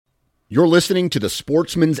You're listening to the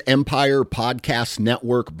Sportsman's Empire Podcast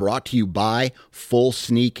Network, brought to you by Full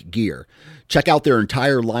Sneak Gear. Check out their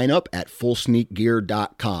entire lineup at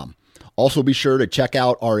fullsneakgear.com. Also be sure to check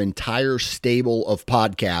out our entire stable of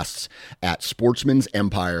podcasts at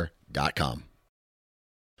sportsmansempire.com.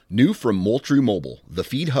 New from Moultrie Mobile, the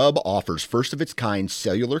Feed Hub offers first-of-its-kind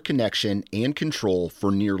cellular connection and control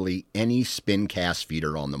for nearly any spin cast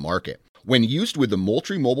feeder on the market. When used with the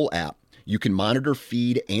Moultrie Mobile app, you can monitor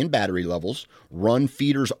feed and battery levels, run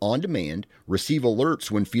feeders on demand, receive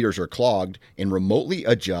alerts when feeders are clogged, and remotely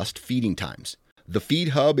adjust feeding times. The Feed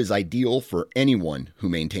Hub is ideal for anyone who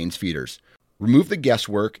maintains feeders. Remove the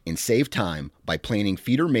guesswork and save time by planning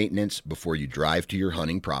feeder maintenance before you drive to your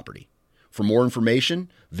hunting property. For more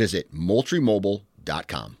information, visit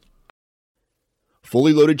MoultrieMobile.com.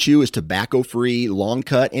 Fully Loaded Chew is tobacco-free, long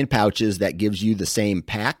cut, and pouches that gives you the same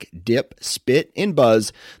pack, dip, spit, and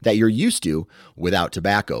buzz that you're used to without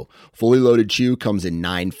tobacco. Fully Loaded Chew comes in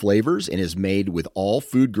 9 flavors and is made with all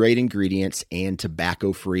food-grade ingredients and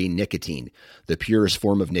tobacco-free nicotine, the purest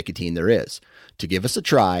form of nicotine there is. To give us a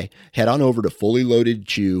try, head on over to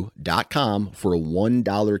fullyloadedchew.com for a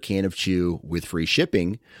 $1 can of chew with free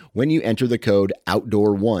shipping when you enter the code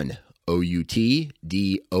OUTDOOR1. OUTDOOR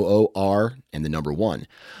and the number 1.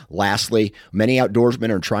 Lastly, many outdoorsmen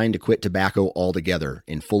are trying to quit tobacco altogether,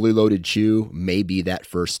 and Fully Loaded Chew may be that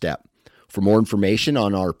first step. For more information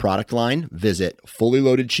on our product line, visit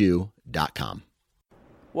fullyloadedchew.com.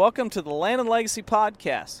 Welcome to the Land and Legacy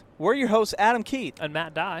Podcast. We're your hosts, Adam Keith and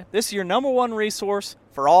Matt Dye. This is your number one resource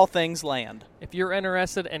for all things land. If you're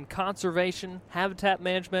interested in conservation, habitat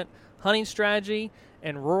management, hunting strategy,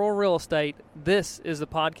 and rural real estate, this is the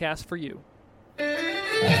podcast for you. All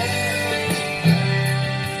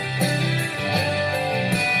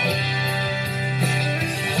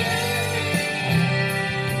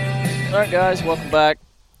right, guys, welcome back.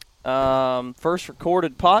 First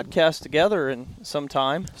recorded podcast together in some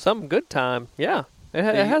time. Some good time, yeah. It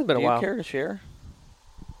has been a while. Do you care to share?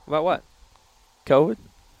 About what? COVID?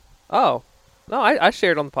 Oh. No, I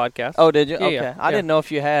shared on the podcast. Oh, did you? Yeah, okay. yeah, I didn't know if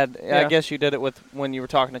you had. Yeah. I guess you did it with when you were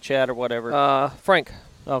talking to Chad or whatever. Frank.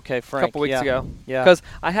 Okay, Frank. A couple weeks ago. Yeah. Because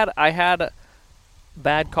I had a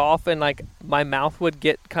bad cough and like my mouth would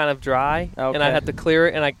get kind of dry, and I had to clear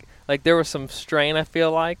it, and like there was some strain, I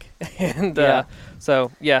feel like, and so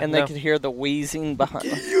yeah. And they could hear the wheezing behind.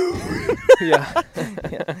 Yeah.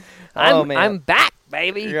 Yeah. I'm back,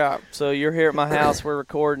 baby. Yeah. So you're here at my house. We're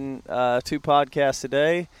recording 2 podcasts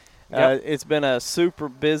today. Yep. It's been a super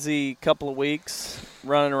busy couple of weeks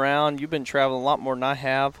running around. You've been traveling a lot more than I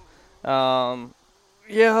have.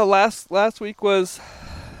 Yeah, last week was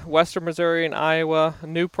Western Missouri and Iowa, a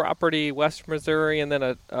new property, Western Missouri, and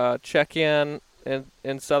then a check-in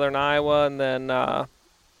in southern Iowa, and then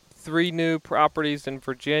 3 new properties in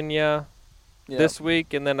Virginia this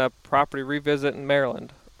week, and then a property revisit in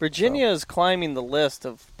Maryland. Virginia is climbing the list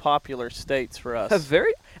of popular states for us.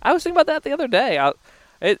 I was thinking about that the other day.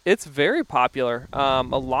 It's very popular. A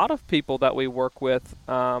lot of people that we work with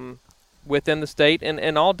within the state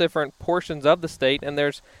and all different portions of the state, and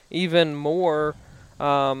there's even more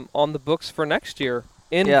on the books for next year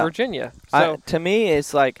in Virginia. So to me,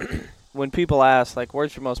 it's like when people ask, like,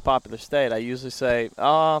 where's your most popular state? I usually say,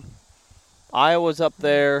 Iowa's up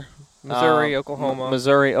there. Missouri,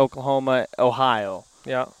 Oklahoma, Ohio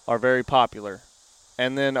are very popular.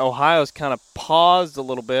 And then Ohio's kind of paused a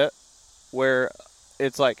little bit where –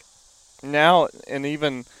 it's like now and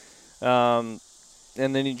even and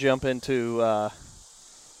then you jump into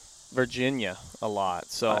Virginia a lot.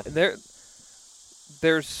 So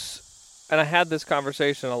there's and I had this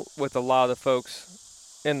conversation with a lot of the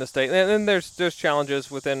folks in the state, and there's challenges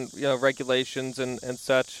within regulations and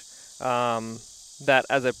such that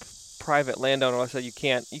as a private landowner, I said you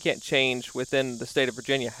can't change within the state of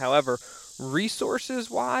Virginia. However, resources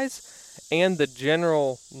wise and the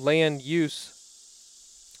general land use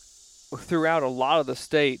throughout a lot of the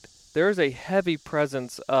state, there's a heavy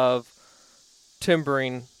presence of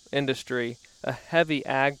timbering industry, a heavy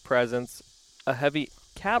ag presence, a heavy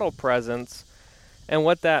cattle presence, and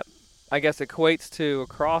what that, I guess, equates to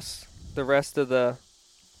across the rest of the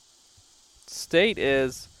state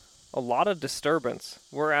is a lot of disturbance,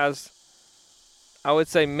 whereas I would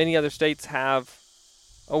say many other states have,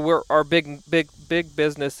 our big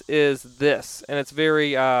business is this, and it's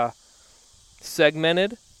very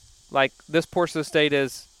segmented. Like, this portion of the state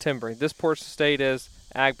is timbering. This portion of the state is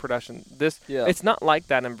ag production. It's not like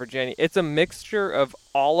that in Virginia. It's a mixture of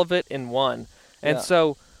all of it in one. And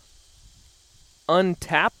so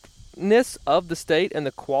untappedness of the state and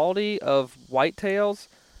the quality of whitetails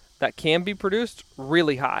that can be produced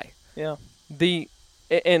really high. Yeah.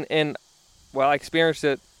 And well, I experienced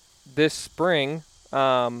it this spring.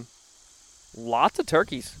 Lots of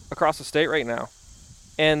turkeys across the state right now.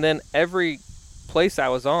 And then every place I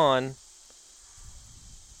was on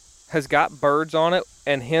has got birds on it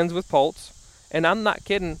and hens with poults. And I'm not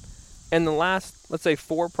kidding. In the last, let's say,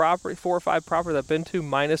 4 or 5 properties I've been to,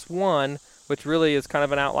 minus 1, which really is kind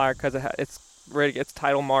of an outlier because it's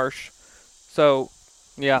tidal marsh. So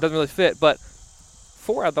Yeah. it doesn't really fit. But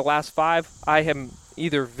 4 out of the last 5, I have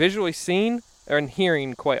either visually seen or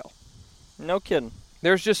hearing quail. No kidding.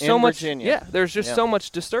 There's just In so much. Virginia. Yeah, there's just Yeah. so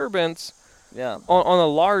much disturbance Yeah. on a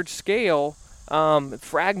large scale,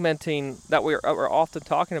 fragmenting that we're often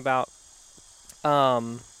talking about.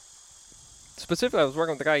 Specifically, I was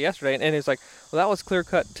working with the guy yesterday, and he's like, "Well, that was clear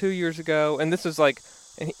cut 2 years ago, and this is like,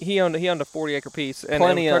 and he owned a 40-acre piece, and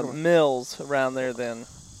Plenty and of mills around there then.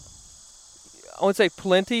 I would say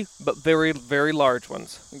plenty, but very, very large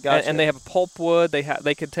ones. Gotcha. And they have pulpwood.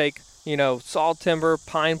 They could take saw timber,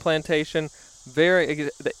 pine plantation.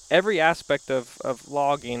 Every aspect of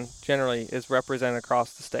logging generally is represented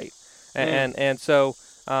across the state, and so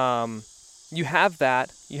you have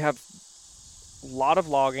that. You have a lot of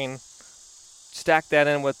logging. Stack that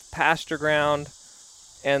in with pasture ground,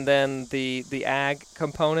 and then the ag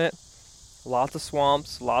component. Lots of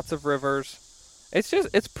swamps, lots of rivers.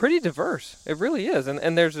 It's pretty diverse. It really is,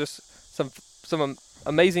 and there's just some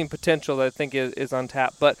amazing potential that I think is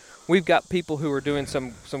untapped. But we've got people who are doing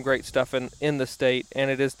some great stuff in the state, and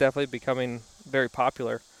it is definitely becoming very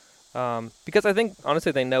popular. Because I think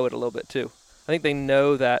honestly they know it a little bit too. I think they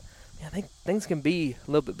know that I think things can be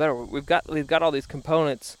a little bit better. We've got all these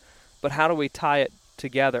components, but how do we tie it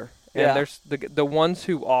together? And Yeah. there's the ones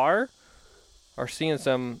who are seeing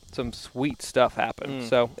some sweet stuff happen.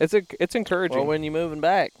 So it's encouraging. Well, when you moving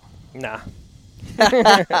back? Nah.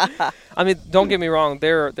 I mean, don't get me wrong.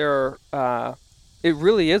 There are. It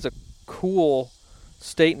really is a cool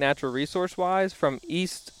state, natural resource wise. From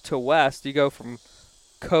east to west, you go from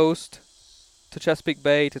coast to Chesapeake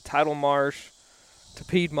Bay to tidal marsh to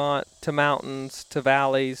Piedmont to mountains to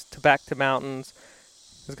valleys to back to mountains.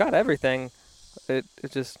 It's got everything. It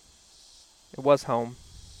was home.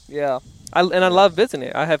 Yeah. I love visiting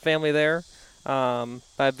it. I have family there.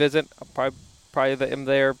 I visit. Probably am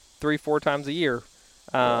there 3-4 times a year.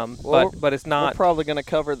 But it's not. We're probably going to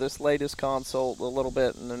cover this latest consult a little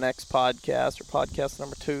bit in the next podcast, or podcast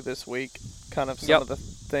number 2 this week. Kind of some of the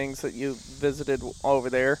things that you visited over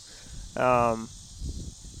there. I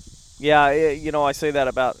say that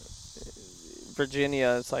about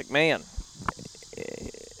Virginia. It's like, man,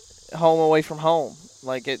 home away from home.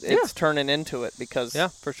 Like it's turning into it because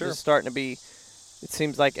for sure. It's starting to be. It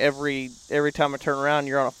seems like every time I turn around,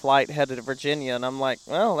 you're on a flight headed to Virginia, and I'm like,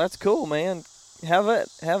 well, that's cool, man. Have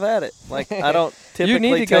at it. Like I don't typically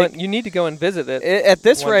you need to go and visit it. At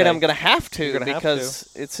this rate, day. I'm going to have to because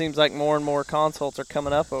it seems like more and more consults are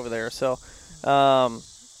coming up over there. So,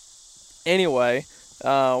 anyway,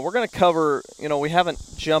 we're going to cover. We haven't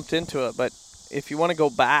jumped into it, but if you want to go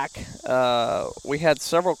back, we had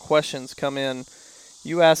several questions come in.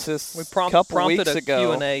 You asked this a couple weeks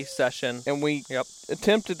ago. Q&A session. And we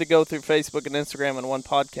attempted to go through Facebook and Instagram in one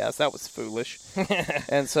podcast. That was foolish.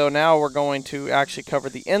 And so now we're going to actually cover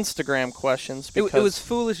the Instagram questions. It was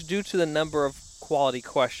foolish due to the number of quality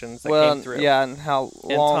questions that came through. Yeah, and how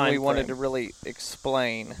long we wanted to really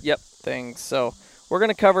explain things. So we're going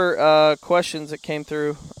to cover questions that came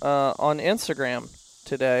through on Instagram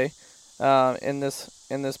today in this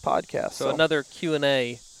podcast. So another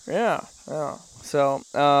Q&A. Yeah. So,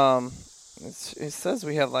 it says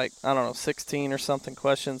we have 16 or something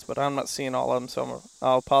questions, but I'm not seeing all of them, so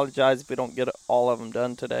I'll apologize if we don't get all of them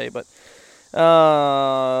done today. But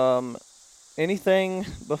anything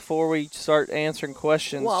before we start answering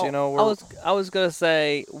questions? Well, I was gonna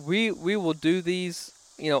say we will do these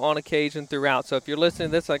on occasion throughout. So if you're listening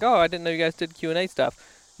to this, like, oh, I didn't know you guys did Q&A stuff.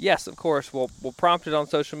 Yes, of course, we'll prompt it on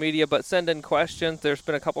social media, but send in questions. There's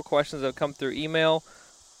been a couple questions that have come through email.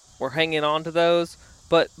 We're hanging on to those,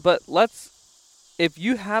 but if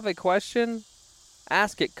you have a question,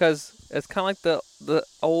 ask it, because it's kind of like the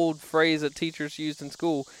old phrase that teachers used in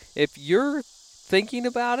school. If you're thinking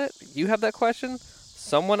about it, you have that question,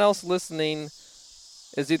 someone else listening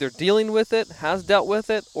is either dealing with it, has dealt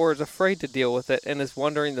with it, or is afraid to deal with it and is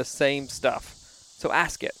wondering the same stuff. So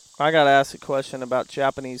ask it. I got to ask a question about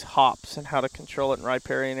Japanese hops and how to control it in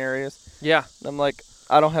riparian areas. Yeah. I'm like,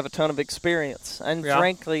 I don't have a ton of experience. And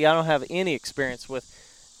frankly, I don't have any experience with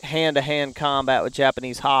hand-to-hand combat with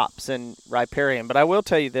Japanese hops and riparian. But I will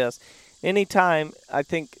tell you this. Anytime, I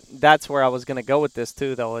think that's where I was going to go with this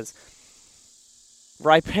too, though, is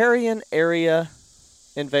riparian area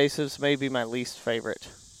invasives may be my least favorite.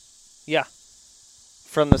 Yeah.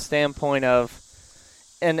 from the standpoint of,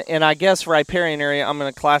 and I guess riparian area I'm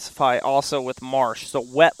going to classify also with marsh, so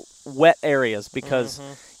wet areas, because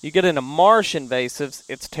you get into marsh invasives,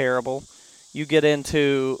 it's terrible. You get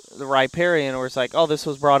into the riparian where it's like, oh, this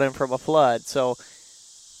was brought in from a flood, so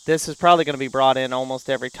this is probably going to be brought in almost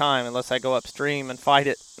every time unless I go upstream and fight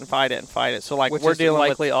it. So, like, Which we're is dealing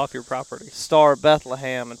likely with off your property. Star of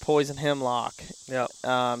Bethlehem and poison hemlock. Yeah.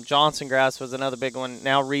 Johnson grass was another big one.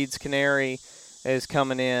 Now Reed's canary is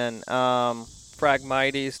coming in.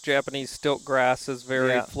 Phragmites, Japanese stilt grass is very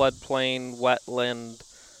floodplain, wetland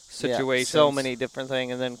situation. So many different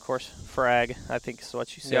things. And then, of course, frag, I think is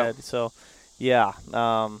what you said. Yeah. So, yeah.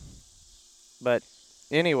 But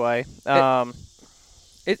anyway.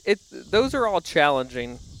 Those are all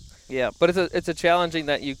challenging. Yeah. But it's a challenging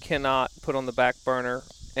that you cannot put on the back burner.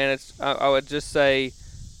 And I would just say,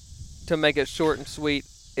 to make it short and sweet,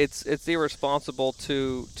 it's irresponsible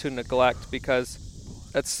to neglect, because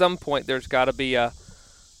at some point there's got to be a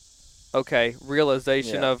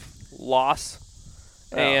realization of loss,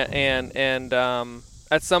 and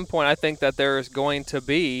at some point I think that there is going to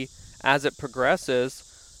be, as it progresses,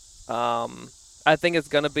 I think it's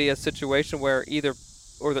going to be a situation where either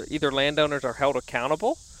landowners are held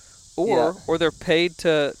accountable, or they're paid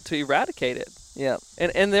to eradicate it. Yeah.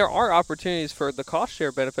 And there are opportunities for the cost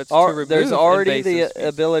share benefits to remove There's already the invasive species.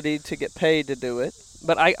 ability to get paid to do it.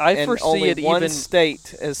 But I foresee only it one even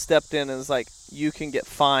state has stepped in and is like, you can get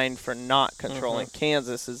fined for not controlling.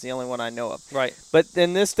 Kansas is the only one I know of. right. But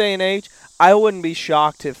in this day and age, I wouldn't be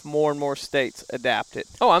shocked if more and more states adapt it.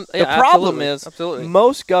 The problem is absolutely.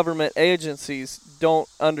 most government agencies don't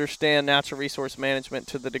understand natural resource management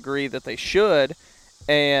to the degree that they should,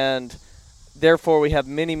 and therefore we have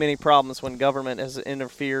many, many problems when government has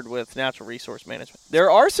interfered with natural resource management.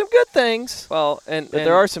 There are some good things, but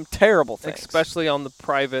there are some terrible things. especially on the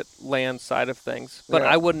private land side of things. But Yeah.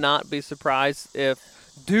 I would not be surprised if,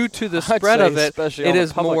 due to the I'd spread say of it, especially it on the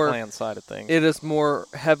is public more land side of things. it is more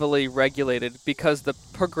heavily regulated, because the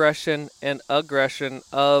progression and aggression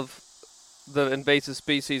of the invasive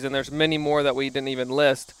species, and there's many more that we didn't even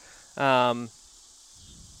list,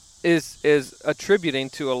 is attributing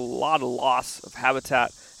to a lot of loss of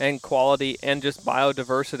habitat and quality and just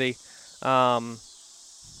biodiversity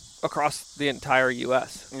across the entire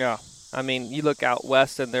U.S. Yeah. I mean, you look out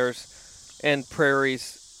west and there's in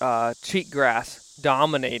prairies cheatgrass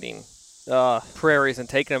dominating prairies and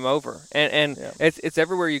taking them over, and it's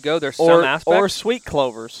everywhere you go. There's some aspects, or sweet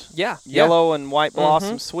clovers. Yellow and white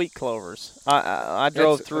blossom sweet clovers. I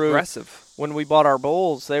drove It's through aggressive. when we bought our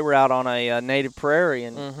bulls. They were out on a native prairie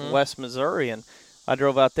in West Missouri, and I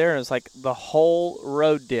drove out there, and it's like the whole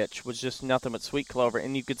road ditch was just nothing but sweet clover,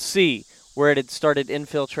 and you could see where it had started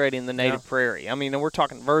infiltrating the native prairie. I mean, and we're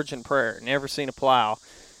talking virgin prairie, never seen a plow.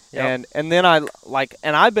 Yep. And then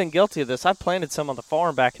I've been guilty of this. I planted some on the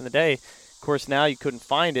farm back in the day. Of course, now you couldn't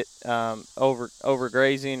find it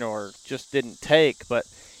overgrazing or just didn't take, but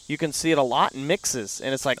you can see it a lot in mixes,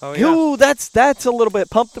 and it's like, ooh, that's a little bit.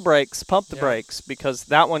 Pump the brakes, because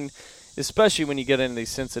that one, especially when you get into these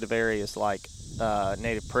sensitive areas like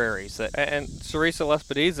native prairies. And Sericea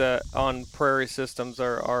lespedeza on prairie systems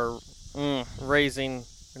are raising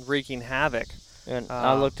and wreaking havoc. And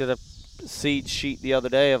I looked at a seed sheet the other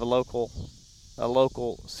day of a local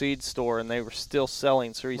seed store, and they were still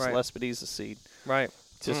selling Sericea lespedeza seed. Right.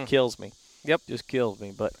 Just kills me. Yep. Just kills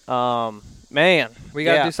me. But man, we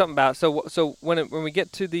got to do something about it. So when we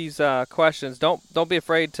get to these questions, don't be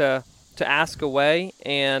afraid to ask away,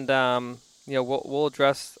 and we'll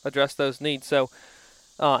address those needs. So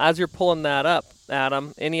as you're pulling that up,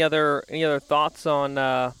 Adam, any other thoughts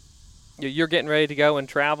on? You're getting ready to go and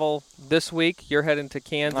travel this week. You're heading to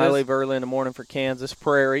Kansas. I leave early in the morning for Kansas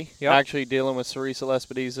Prairie. Yep. Actually dealing with Sericea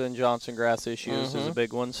lespedeza and Johnson grass issues is a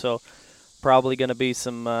big one. So probably going to be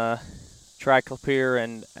some triclopyr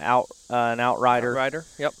and an outrider.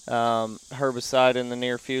 Yep. Herbicide in the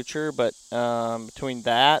near future. But between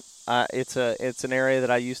that, it's an area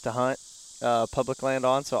that I used to hunt public land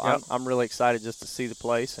on. So I'm really excited just to see the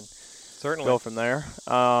place and certainly go from there.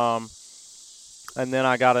 And then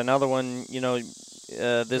I got another one,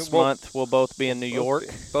 this month we'll both be in New York.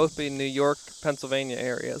 Both be in New York, Pennsylvania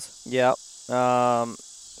areas. Yep.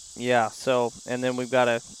 So, and then we've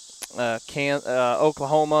got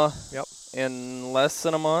Oklahoma in less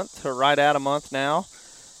than a month, or right at a month now.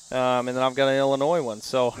 And then I've got an Illinois one.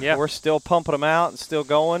 So we're still pumping them out and still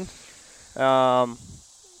going. So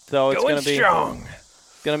it's going to be strong.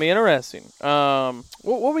 Going to be interesting.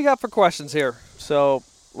 What we got for questions here? So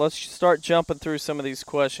let's start jumping through some of these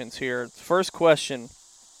questions here. First question: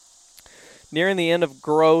 nearing the end of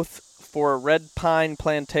growth for a red pine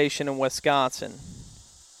plantation in Wisconsin.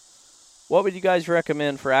 What would you guys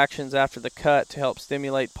recommend for actions after the cut to help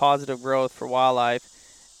stimulate positive growth for wildlife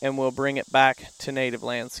and will bring it back to native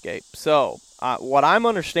landscape? So what I'm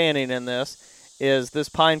understanding in this is this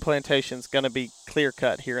pine plantation is going to be clear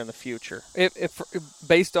cut here in the future. If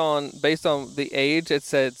based on the age, it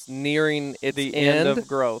says nearing its The end of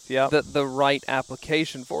growth. Yeah. The right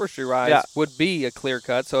application forestry-wise would be a clear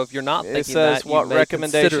cut. So if you're not thinking it says that, what you may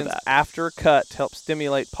recommendations consider that. after cut to help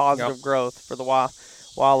stimulate positive growth for the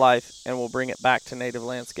wildlife and will bring it back to native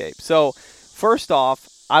landscape. So first off,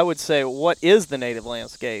 I would say, what is the native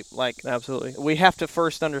landscape? Like, Absolutely. we have to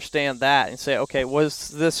first understand that and say, okay, was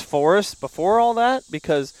this forest before all that?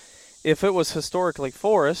 Because if it was historically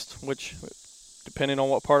forest, which, depending on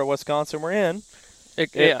what part of Wisconsin we're in,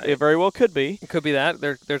 it very well could be. It could be that.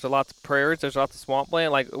 There's a lots of prairies. There's lots of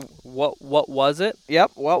swampland. Like, what was it?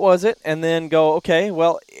 Yep, what was it? And then go, okay,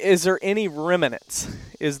 well, is there any remnants?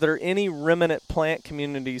 Is there any remnant plant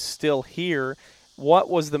communities still here? What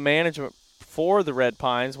was the management for the red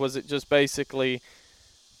pines? Was it just basically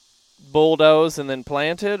bulldozed and then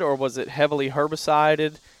planted, or was it heavily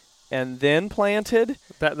herbicided and then planted?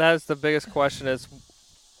 That is the biggest question, is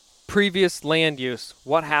previous land use.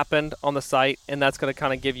 What happened on the site? And that's going to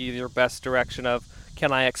kind of give you your best direction of,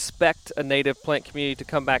 can I expect a native plant community to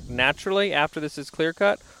come back naturally after this is clear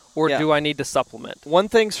cut, or do I need to supplement? One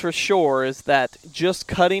thing's for sure is that just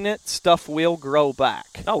cutting it, stuff will grow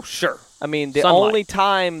back. Oh, sure. I mean, the Sunlight. only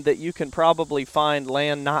time that you can probably find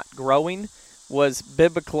land not growing was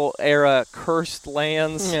biblical era cursed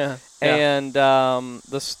lands and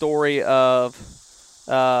the story of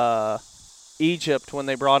Egypt when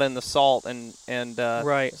they brought in the salt and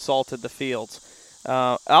salted the fields.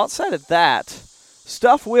 Outside of that,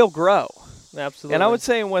 stuff will grow. Absolutely. And I would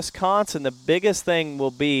say in Wisconsin, the biggest thing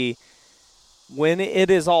will be when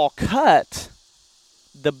it is all cut,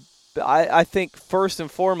 I think first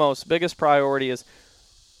and foremost, biggest priority is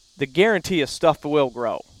the guarantee of stuff will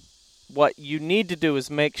grow. What you need to do is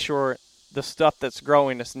make sure the stuff that's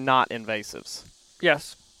growing is not invasives.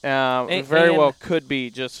 Yes. Very well could be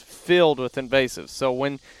just filled with invasives. So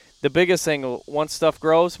when the biggest thing, once stuff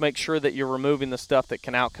grows, make sure that you're removing the stuff that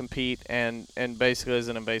can outcompete and basically is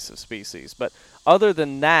an invasive species. But other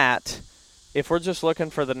than that, if we're just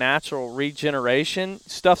looking for the natural regeneration,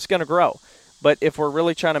 stuff's going to grow. But if we're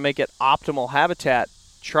really trying to make it optimal habitat,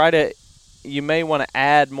 you may want to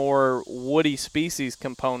add more woody species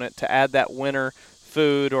component to add that winter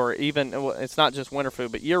food, or even, it's not just winter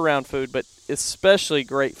food, but year-round food, but especially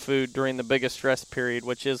great food during the biggest stress period,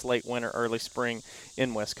 which is late winter, early spring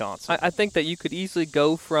in Wisconsin. I think that you could easily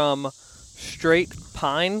go from straight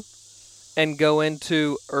pine and go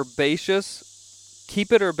into herbaceous,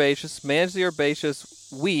 keep it herbaceous, manage the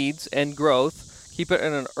herbaceous weeds and growth, keep it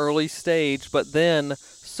in an early stage, but then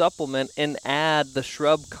supplement and add the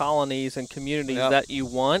shrub colonies and communities that you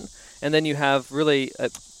want, and then you have really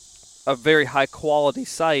a very high quality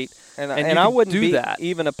site. And I wouldn't be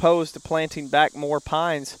even opposed to planting back more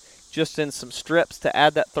pines just in some strips to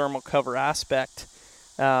add that thermal cover aspect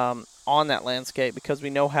on that landscape, because we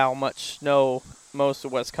know how much snow most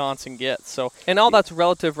of Wisconsin gets. So, and all that's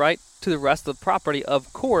relative, right, to the rest of the property,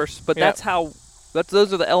 of course, but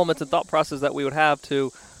those are the elements and thought process that we would have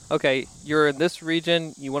to, okay, you're in this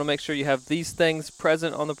region, you want to make sure you have these things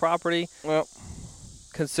present on the property. Well,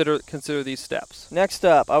 consider these steps. Next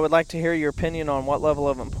up, I would like to hear your opinion on what level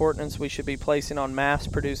of importance we should be placing on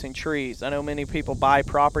mass-producing trees. I know many people buy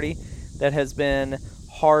property that has been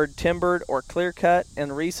hard timbered or clear-cut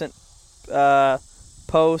in recent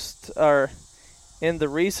in the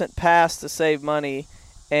recent past to save money,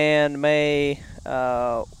 and may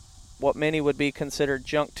what many would be considered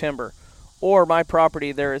junk timber. Or my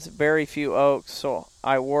property, there is very few oaks, so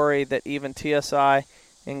I worry that even TSI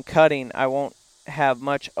in cutting, I won't have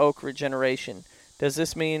much oak regeneration. Does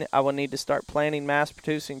this mean I will need to start planting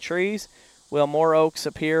mass-producing trees? Will more oaks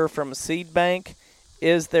appear from a seed bank?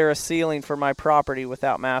 Is there a ceiling for my property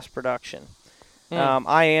without mass production?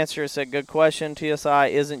 I answer, it's a good question. TSI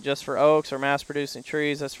isn't just for oaks or mass-producing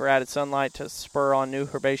trees. That's for added sunlight to spur on new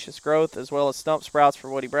herbaceous growth, as well as stump sprouts for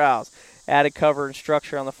woody browse, added cover and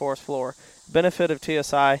structure on the forest floor. Benefit of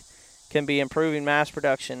TSI can be improving mass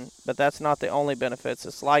production, but that's not the only benefits.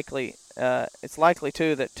 It's likely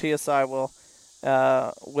too that TSI will,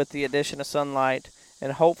 with the addition of sunlight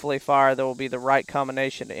and hopefully fire, there will be the right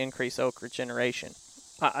combination to increase oak regeneration.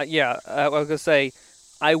 I was going to say,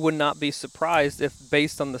 I would not be surprised if,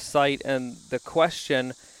 based on the site and the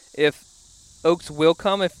question, if oaks will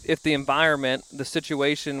come if the environment, the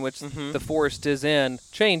situation which the forest is in,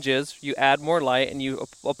 changes. You add more light and you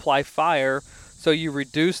apply fire, so you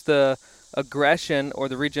reduce the aggression or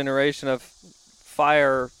the regeneration of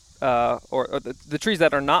fire or the trees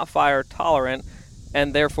that are not fire tolerant,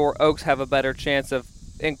 and therefore oaks have a better chance of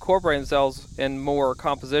incorporating themselves in more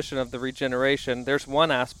composition of the regeneration. There's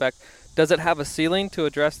one aspect. Does it have a ceiling to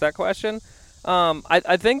address that question?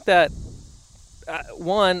 I think that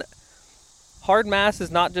one, hard mass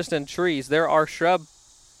is not just in trees. There are shrubs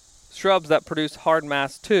that produce hard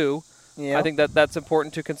mass too. Yeah. I think that that's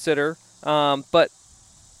important to consider. But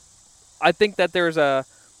I think that there's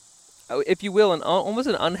if you will, almost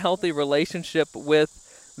an unhealthy relationship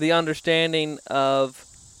with the understanding of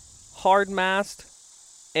hard mast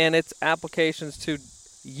and its applications to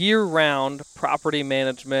year-round property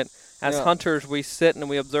management. As hunters, we sit and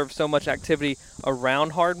we observe so much activity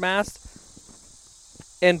around hard mast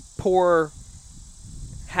and poor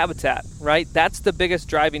habitat, right? That's the biggest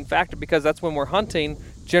driving factor, because that's when we're hunting,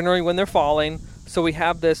 generally when they're falling. So we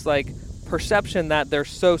have this perception that they're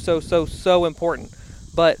so important.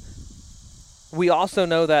 But we also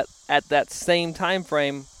know that at that same time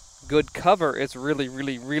frame, good cover is really,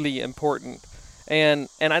 really, really important. And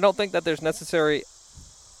I don't think that there's necessarily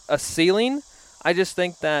a ceiling. I just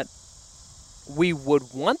think that we would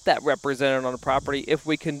want that represented on a property if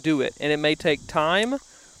we can do it. And it may take time,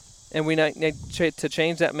 and we need to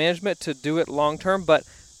change that management to do it long term. But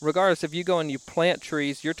regardless, if you go and you plant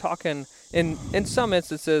trees, you're talking, in some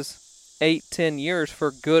instances, 8-10 years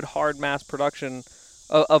for good hard mass production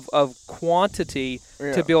of quantity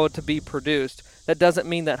to be able to be produced. That doesn't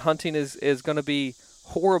mean that hunting is going to be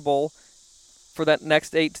horrible for that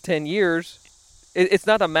next 8 to 10 years. It's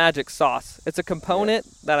not a magic sauce. It's a component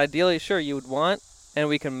that ideally, sure, you would want, and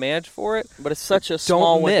we can manage for it. But it's such a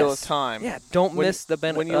small window of time. Yeah, don't miss the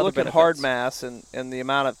benefit. When you look at hard mass and the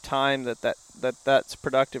amount of time that's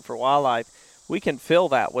productive for wildlife, we can fill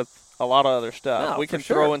that with a lot of other stuff. We can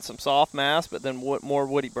throw in some soft mass, but then more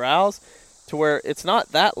woody browse, to where it's not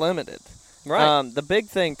that limited. Right. The big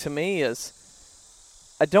thing to me is,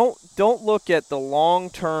 I don't look at the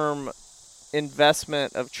long-term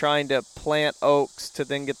investment of trying to plant oaks to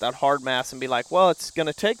then get that hard mass and be like, well, it's going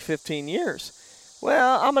to take 15 years.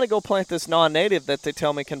 Well, I'm going to go plant this non-native that they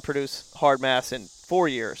tell me can produce hard mass in 4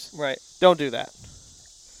 years. Right. Don't do that.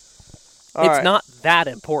 It's not that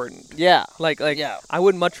important. Yeah. Yeah. I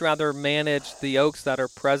would much rather manage the oaks that are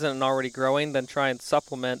present and already growing than try and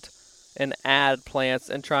supplement and add plants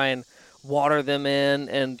and try and water them in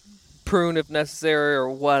and prune if necessary or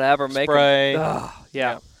whatever. Spray.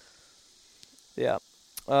 Yeah. Yeah.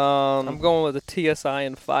 I'm going with the TSI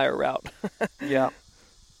and fire route. Yeah.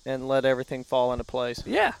 And let everything fall into place.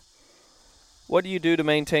 Yeah. What do you do to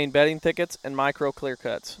maintain bedding thickets and micro clear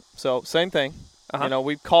cuts? So, same thing. Uh-huh. You know,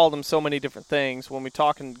 we've called them so many different things. When we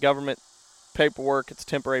talk in government paperwork, it's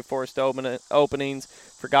temporary forest openings.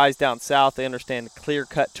 For guys down south, they understand the clear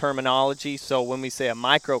cut terminology. So when we say a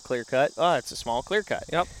micro clear cut, it's a small clear cut.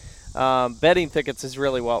 Yep. Bedding thickets is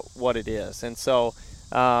really what it is. And so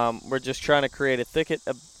we're just trying to create a thicket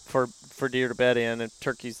for deer to bed in and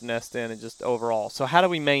turkeys to nest in, and just overall. So how do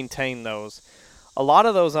we maintain those? A lot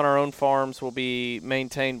of those on our own farms will be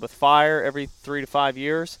maintained with fire every 3 to 5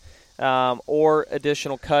 years. Or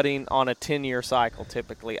additional cutting on a 10-year cycle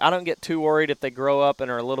typically. I don't get too worried if they grow up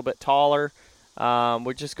and are a little bit taller.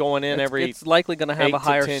 We're just going in it's likely going to have a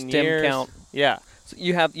higher stem years. count. Yeah. So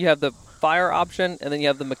you have the fire option, and then you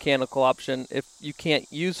have the mechanical option if you can't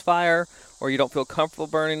use fire or you don't feel comfortable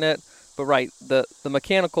burning it. But the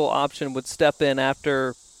mechanical option would step in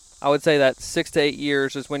after, I would say that 6 to 8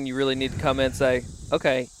 years is when you really need to come in and say,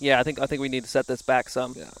 okay, yeah, I think we need to set this back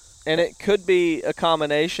some. Yeah. And it could be a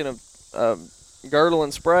combination of girdle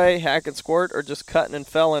and spray, hack and squirt, or just cutting and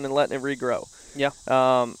felling and letting it regrow. Yeah.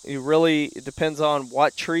 It depends on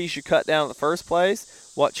what trees you cut down in the first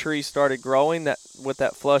place, what trees started growing with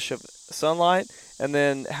that flush of sunlight, and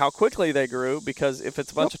then how quickly they grew, because if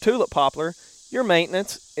it's a bunch of tulip poplar, your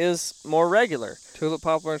maintenance is more regular. Tulip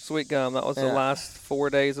poplar and sweet gum, that was the last 4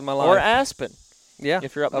 days of my life. Or aspen. Yeah.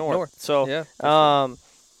 If you're up north. So, yeah,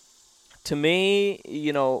 to me,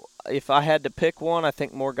 if I had to pick one, I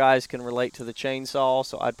think more guys can relate to the chainsaw,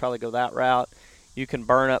 so I'd probably go that route. You can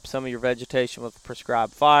burn up some of your vegetation with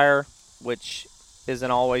prescribed fire, which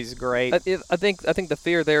isn't always great. I think the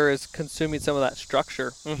fear there is consuming some of that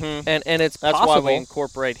structure, mm-hmm. and it's that's possible. why we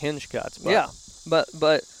incorporate hinge cuts.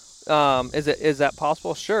 But is that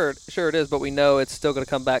possible? Sure it is. But we know it's still going to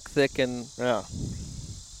come back thick and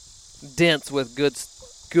dense with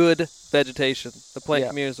good vegetation, the plant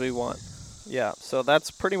communities we want. Yeah, so that's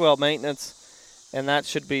pretty well maintenance, and that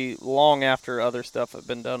should be long after other stuff has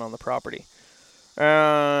been done on the property.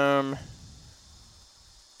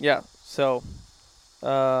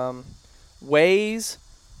 Ways,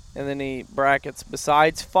 and then he brackets,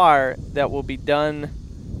 besides fire, that will be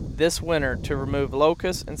done this winter to remove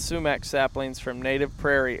locust and sumac saplings from native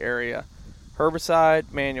prairie area.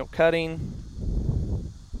 Herbicide, manual cutting.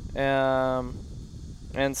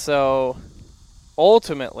 And so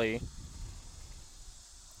ultimately,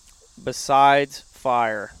 besides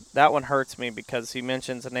fire, that one hurts me because he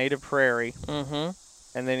mentions a native prairie, and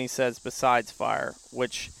then he says besides fire,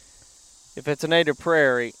 which if it's a native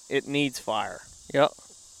prairie, it needs fire. Yep.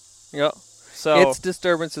 So its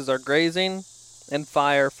disturbances are grazing and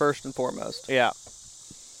fire first and foremost. Yeah.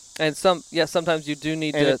 And sometimes you do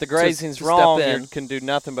need and to. if the grazing's to wrong, step in. you can do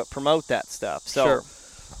nothing but promote that stuff. So, Sure.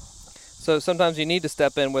 So sometimes you need to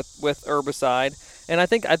step in with herbicide, and I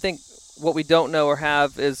think what we don't know or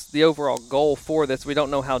have is the overall goal for this. We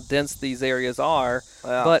don't know how dense these areas are,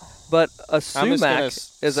 but a sumac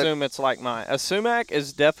assume it's like mine. A sumac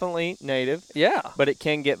is definitely native. Yeah, but it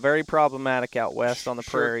can get very problematic out west on the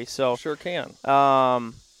prairie. So sure can.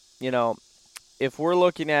 If we're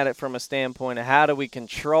looking at it from a standpoint of how do we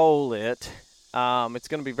control it, it's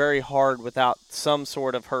going to be very hard without some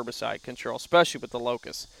sort of herbicide control, especially with the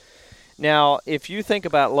locust. Now, if you think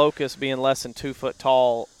about locusts being less than 2 foot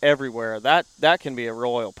tall everywhere, that can be a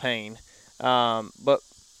royal pain. But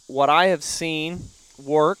what I have seen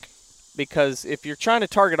work, because if you're trying to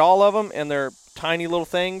target all of them and they're tiny little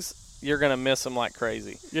things, you're going to miss them like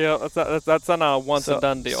crazy. Yeah, that's not a once and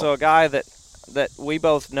done deal. So a guy that we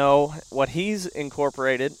both know, what he's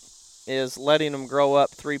incorporated is letting them grow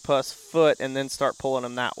up 3+ foot and then start pulling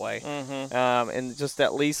them that way. And just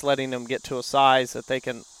at least letting them get to a size that they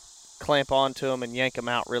can clamp onto them and yank them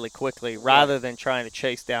out really quickly rather than trying to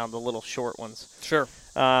chase down the little short ones. Sure.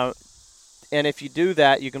 And if you do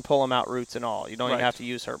that, you can pull them out roots and all. You don't even have to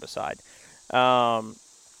use herbicide.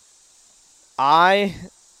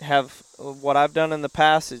 What I've done in the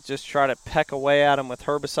past is just try to peck away at them with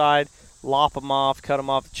herbicide, lop them off, cut them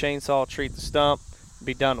off the chainsaw, treat the stump,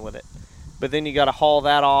 be done with it. But then you got to haul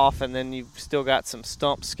that off, and then you've still got some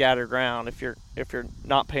stumps scattered around. If you're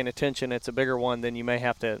not paying attention, it's a bigger one. Then you may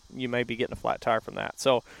be getting a flat tire from that.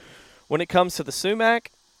 So when it comes to the sumac,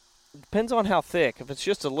 it depends on how thick. If it's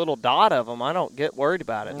just a little dot of them, I don't get worried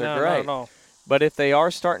about it. They're great. No. But if they are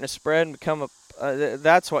starting to spread and become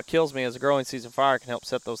that's what kills me. Is a growing season fire can help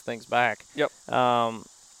set those things back. Yep.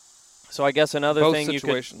 So I guess another thing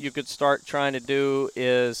you could start trying to do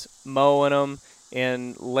is mowing them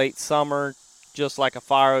in late summer, just like a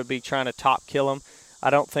fire would be, trying to top kill them. I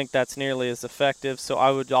don't think that's nearly as effective, so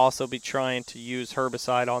I would also be trying to use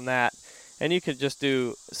herbicide on that. And you could just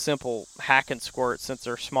do simple hack and squirt since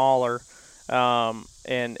they're smaller, and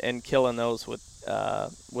killing those with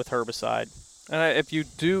herbicide. And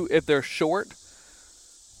if they're short,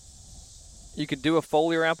 you could do a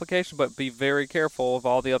foliar application, but be very careful of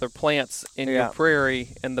all the other plants in your prairie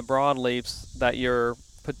and the broadleafs that you're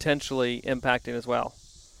potentially impacting as well.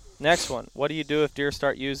 Next one. What do you do if deer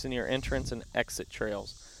start using your entrance and exit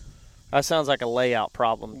trails? That sounds like a layout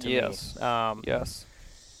problem to me. Yes.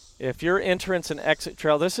 If your entrance and exit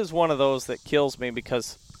trail, this is one of those that kills me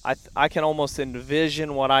because I can almost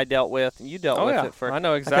envision what I dealt with, and you dealt with it for. I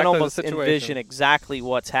know exactly. I can almost the situation. envision exactly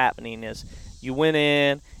what's happening. Is you went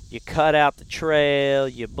in, you cut out the trail,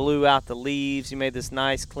 you blew out the leaves, you made this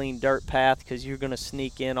nice clean dirt path because you're going to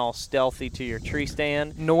sneak in all stealthy to your tree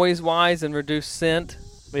stand. Noise-wise and reduce scent.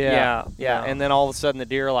 Yeah. And then all of a sudden the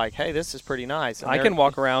deer are like, hey, this is pretty nice. And I can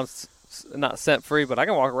walk around, not scent-free, but I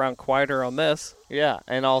can walk around quieter on this. Yeah,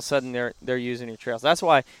 and all of a sudden they're using your trails. That's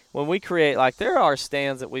why when we create, like, there are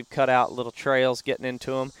stands that we've cut out little trails getting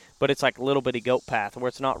into them, but it's like a little bitty goat path where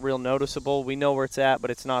it's not real noticeable. We know where it's at,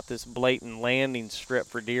 but it's not this blatant landing strip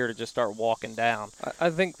for deer to just start walking down. I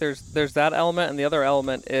think there's that element, and the other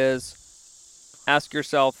element is ask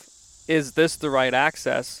yourself, is this the right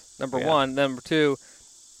access? Number one. Number two,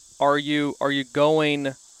 are you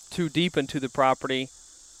going too deep into the property?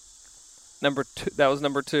 That was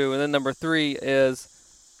number two. And then number three is,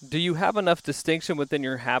 do you have enough distinction within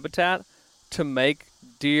your habitat to make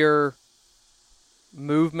deer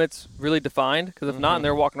movements really defined? Because if not, and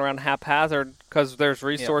they're walking around haphazard because there's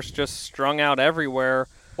resource just strung out everywhere.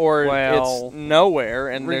 Or it's nowhere,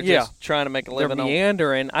 and they're just trying to make a living. They're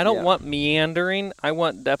meandering. I don't want meandering. I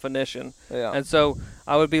want definition. Yeah. And so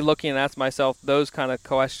I would be looking and ask myself those kind of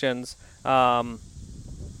questions to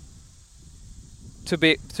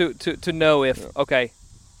know if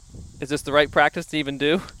is this the right practice to even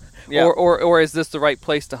do, or is this the right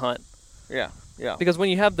place to hunt? Yeah. Because when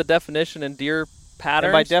you have the definition in deer patterns,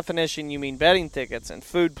 and by definition you mean bedding thickets and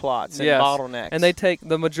food plots and bottlenecks, and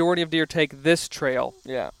the majority of deer take this trail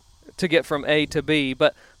to get from A to B,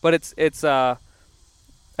 but it's I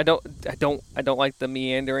don't like the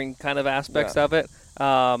meandering kind of aspects of it.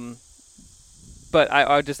 But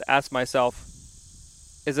I would just ask myself,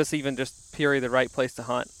 is this even just purely the right place to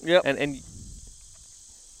hunt? Yep. And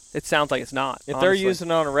it sounds like it's not. If honestly. they're using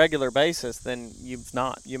it on a regular basis, then it's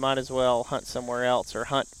not. You might as well hunt somewhere else or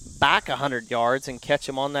hunt back 100 yards and catch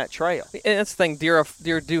them on that trail. And that's the thing. Deer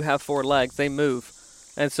do have 4 legs. They move.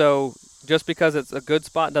 And so just because it's a good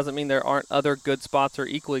spot doesn't mean there aren't other good spots or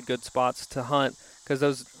equally good spots to hunt, because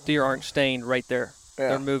those deer aren't staying right there. Yeah.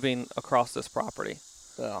 They're moving across this property.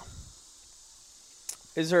 So,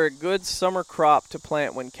 is there a good summer crop to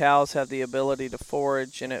plant when cows have the ability to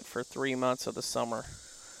forage in it for 3 months of the summer?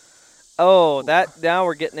 Oh, now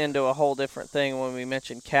we're getting into a whole different thing when we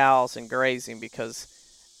mention cows and grazing, because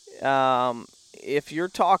if you're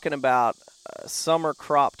talking about a summer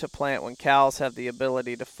crop to plant when cows have the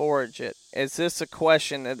ability to forage it, is this a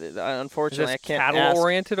question that, unfortunately, Is this I can't ask? cattle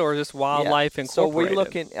oriented, or is this wildlife incorporated? So we're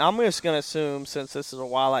looking. I'm just going to assume, since this is a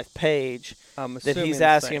wildlife page, I'm that assuming he's the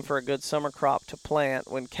asking same. for a good summer crop to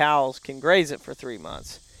plant when cows can graze it for 3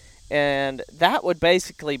 months. And that would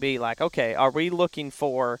basically be like, okay, are we looking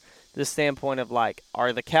for the standpoint of like,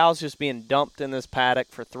 are the cows just being dumped in this paddock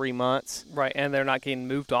for 3 months? Right, and they're not getting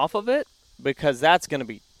moved off of it? Because that's going to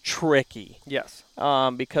be tricky. Yes.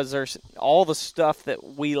 Because there's all the stuff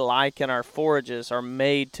that we like in our forages are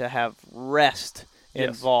made to have rest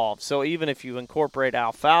involved. So even if you incorporate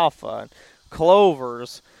alfalfa and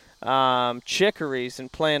clovers, chicories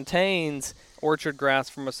and plantains, Orchard grass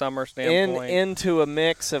from a summer standpoint. into a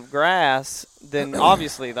mix of grass, then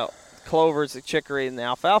obviously the clovers, the chicory, and the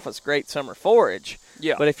alfalfa is great summer forage.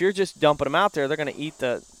 Yeah. But if you're just dumping them out there, they're going to eat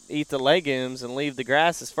the legumes and leave the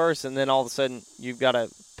grasses first, and then all of a sudden you've got a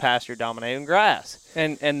pasture dominating grass.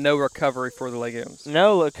 And no recovery for the legumes.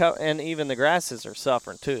 And even the grasses are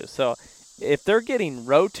suffering too. So if they're getting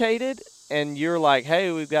rotated and you're like,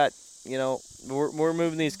 hey, we've got, we're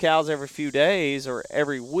moving these cows every few days or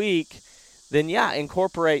every week, then yeah,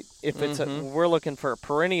 incorporate, if it's we're looking for a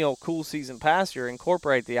perennial cool season pasture,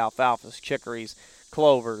 incorporate the alfalfas, chicories,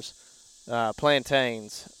 clovers,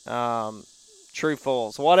 plantains,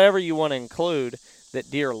 trefoils, whatever you want to include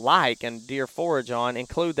that deer like and deer forage on,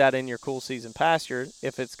 include that in your cool season pasture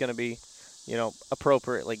if it's going to be,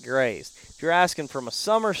 appropriately grazed. If you're asking from a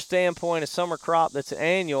summer standpoint, a summer crop that's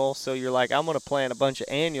annual, so you're like, I'm going to plant a bunch of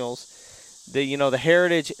annuals, the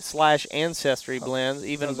heritage / ancestry blends,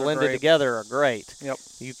 even blended together, are great. Yep.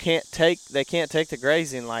 They can't take the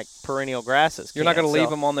grazing like perennial grasses. You're not going to leave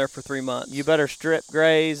them on there for 3 months. You better strip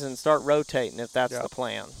graze and start rotating if that's the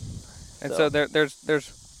plan. And so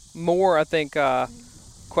there's more, I think,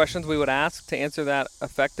 questions we would ask to answer that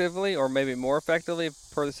effectively, or maybe more effectively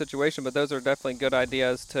per the situation. But those are definitely good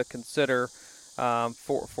ideas to consider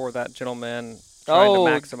for that gentleman trying to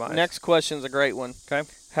maximize. Next question's a great one. Okay.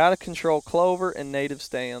 How to control clover and native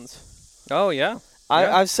stands. Oh, yeah.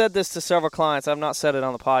 I've said this to several clients. I've not said it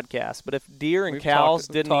on the podcast, but if deer and cows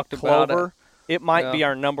didn't eat clover, it might be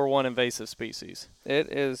our number one invasive species.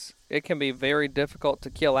 It can be very difficult to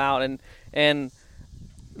kill out, and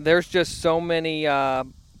there's just so many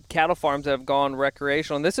cattle farms that have gone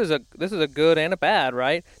recreational. And this is a good and a bad,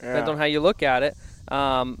 right? Yeah. Depends on how you look at it.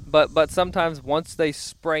 But sometimes once they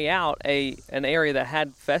spray out an area that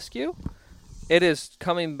had fescue, it is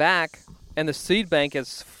coming back, and the seed bank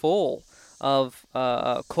is full of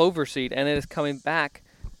clover seed, and it is coming back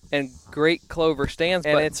and great clover stands.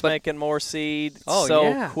 And it's making more seed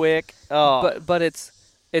quick. But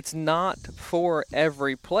it's not for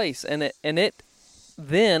every place, and it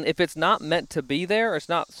then if it's not meant to be there, it's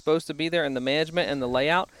not supposed to be there in the management and the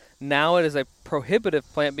layout. Now it is a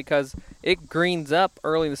prohibitive plant because it greens up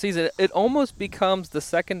early in the season. It almost becomes the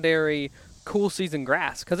secondary cool season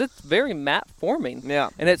grass because it's very mat forming. Yeah.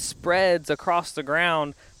 And it spreads across the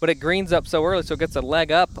ground, but it greens up so early, so it gets a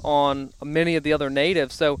leg up on many of the other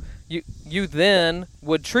natives. So you then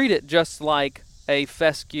would treat it just like a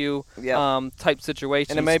fescue type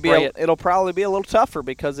situation. And it'll probably be a little tougher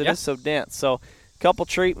because it is so dense. So a couple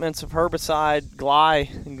treatments of herbicide,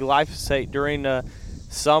 glyphosate during the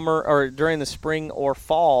summer or during the spring or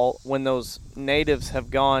fall when those natives have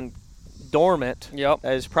gone dormant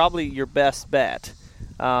is probably your best bet.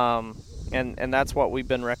 And that's what we've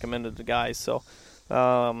been recommended to guys. So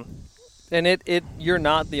and you're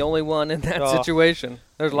not the only one in that situation.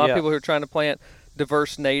 There's a lot of people who are trying to plant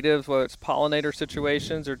diverse natives, whether it's pollinator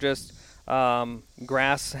situations or just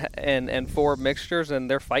grass and forb mixtures,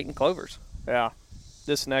 and they're fighting clovers. Yeah.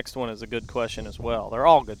 This next one is a good question as well. They're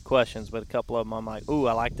all good questions, but a couple of them I'm like, ooh,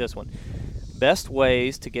 I like this one. Best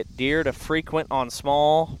ways to get deer to frequent on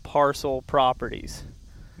small parcel properties.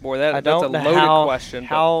 Boy, that's a loaded question.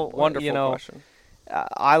 Wonderful question.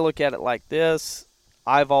 I look at it like this.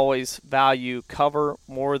 I've always value cover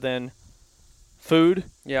more than food.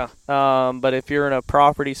 Yeah. But if you're in a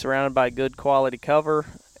property surrounded by good quality cover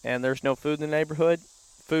and there's no food in the neighborhood,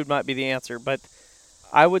 food might be the answer. But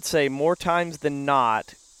I would say more times than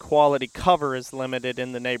not, quality cover is limited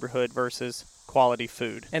in the neighborhood versus quality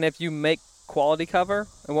food. And if you make quality cover,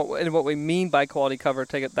 and what we mean by quality cover,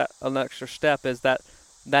 take it that an extra step, is that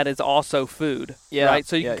is also food. Yeah. Right?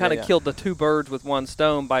 So you can kind of yeah. kill the two birds with one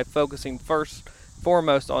stone by focusing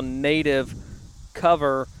foremost on native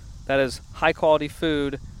cover that is high quality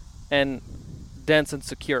food and dense and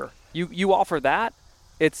secure. You offer that,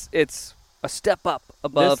 it's a step up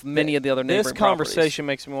above many of the other neighboring This conversation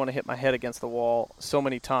makes me want to hit my head against the wall so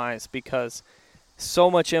many times because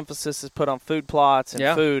so much emphasis is put on food plots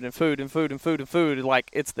and food and food and food and food and food. Like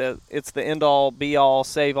it's the end all, be all,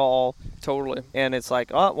 save all. Totally. And it's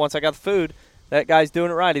like, oh, once I got the food, that guy's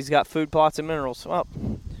doing it right. He's got food plots and minerals. Well,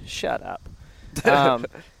 shut up.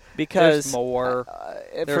 Because there's more.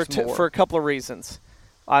 For a couple of reasons.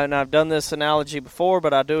 And I've done this analogy before,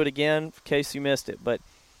 but I'll do it again in case you missed it. But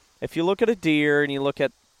if you look at a deer and you look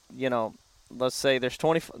at, let's say there's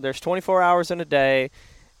 24 hours in a day,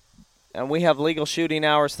 and we have legal shooting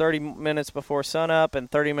hours 30 minutes before sunup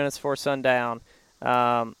and 30 minutes before sundown,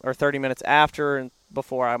 or 30 minutes after and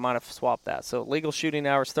before. I might have swapped that. So legal shooting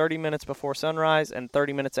hours 30 minutes before sunrise and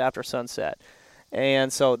 30 minutes after sunset.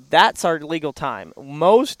 And so that's our legal time.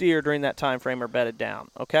 Most deer during that time frame are bedded down,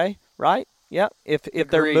 okay? Right? Yeah. If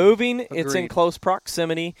they're moving, it's in close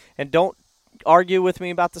proximity. And don't argue with me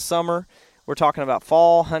about the summer. We're talking about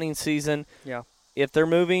fall hunting season. Yeah. If they're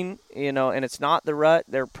moving, and it's not the rut,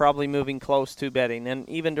 they're probably moving close to bedding. And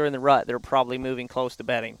even during the rut, they're probably moving close to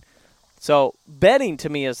bedding. So bedding to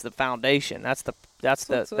me is the foundation. That's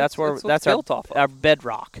our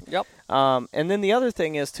bedrock. Yep. And then the other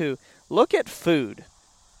thing is too, look at food.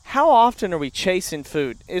 How often are we chasing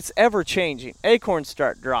food? It's ever changing. Acorns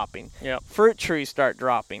start dropping. Yep. Fruit trees start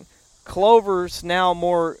dropping. Clover's now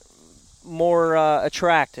more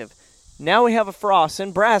attractive. Now we have a frost,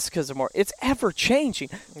 and brassicas are more. It's ever changing.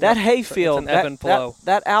 That hayfield,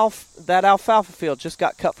 that alfalfa field just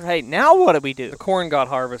got cut for hay. Now what do we do? The corn got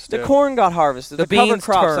harvested. The beans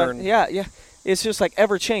cover crops turn. Yeah. It's just like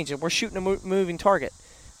ever changing. We're shooting a moving target.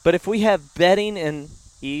 But if we have bedding in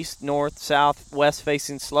east, north, south, west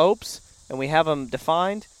facing slopes, and we have them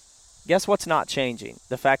defined, guess what's not changing?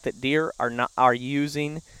 The fact that deer are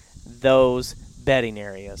using those bedding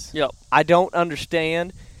areas. Yep. I don't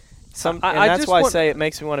understand. That's why I say it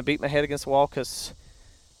makes me want to beat my head against the wall, because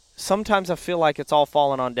sometimes I feel like it's all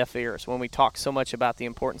falling on deaf ears when we talk so much about the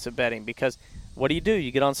importance of bedding. Because what do?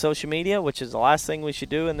 You get on social media, which is the last thing we should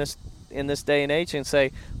do in this day and age, and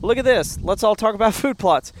say, look at this, let's all talk about food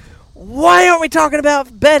plots. Why aren't we talking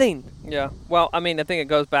about bedding? Yeah. Well, I think it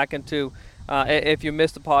goes back into, if you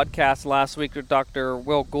missed the podcast last week with Dr.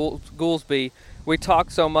 Will Goolsby, we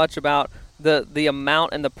talked so much about the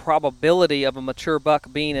amount and the probability of a mature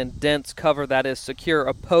buck being in dense cover that is secure,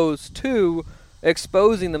 opposed to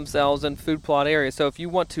exposing themselves in food plot areas. So if you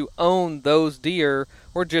want to own those deer,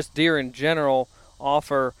 or just deer in general,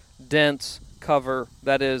 offer dense cover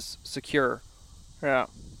that is secure. Yeah.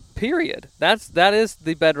 Period. That is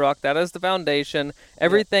the bedrock. That is the foundation.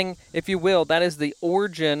 Everything, if you will, that is the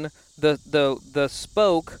origin, the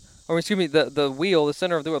spoke, or excuse me, the wheel, the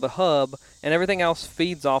center of the wheel, the hub, and everything else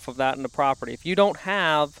feeds off of that in the property. If you don't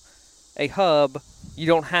have a hub, you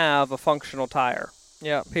don't have a functional tire.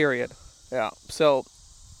 Yeah. Period. Yeah. So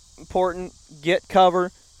important, get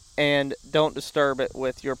cover and don't disturb it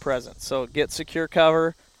with your presence. So get secure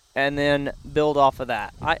cover and then build off of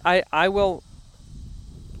that. I will.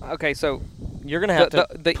 Okay, so you're going to have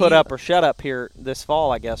to put up or shut up here this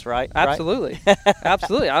fall, I guess, right? Absolutely.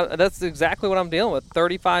 Absolutely. That's exactly what I'm dealing with.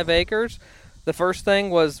 35 acres. The first thing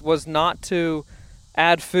was not to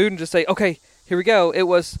add food and just say, okay, here we go. It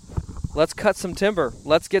was, let's cut some timber.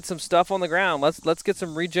 Let's get some stuff on the ground. Let's get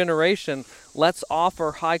some regeneration. Let's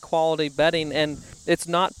offer high-quality bedding. And it's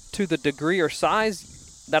not to the degree or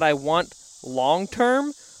size that I want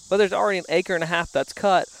long-term, but there's already an acre and a half that's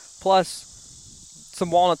cut, plus some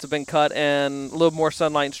walnuts have been cut and a little more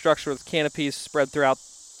sunlight and structure with canopies spread throughout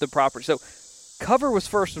the property. So cover was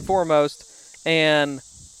first and foremost, and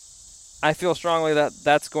I feel strongly that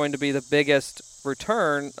that's going to be the biggest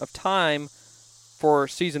return of time for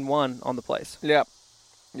season one on the place. Yep.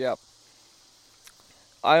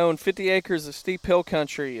 I own 50 acres of steep hill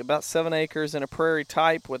country, about 7 acres in a prairie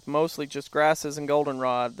type with mostly just grasses and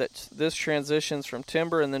goldenrod. This transitions from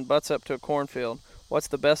timber and then butts up to a cornfield. What's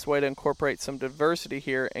the best way to incorporate some diversity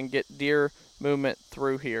here and get deer movement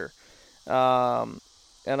through here? And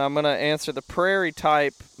I'm going to answer the prairie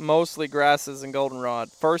type, mostly grasses and goldenrod.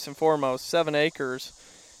 First and foremost, 7 acres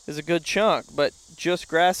is a good chunk, but just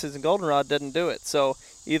grasses and goldenrod doesn't do it. So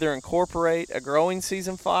either incorporate a growing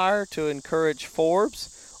season fire to encourage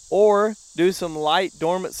forbs, or do some light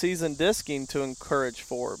dormant season disking to encourage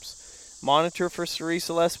forbs. Monitor for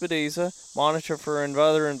Sericea lespedeza, monitor for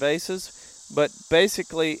other invasives, but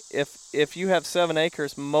basically if you have 7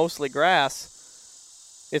 acres mostly grass,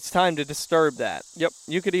 it's time to disturb that. Yep.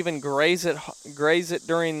 You could even graze it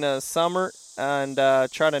during the summer and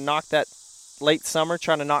try to knock that late summer,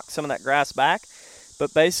 trying to knock some of that grass back.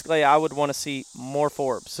 But basically, I would want to see more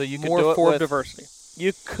forbs. So you could do more it forb with diversity.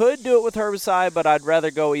 You could do it with herbicide, but I'd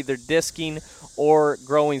rather go either disking or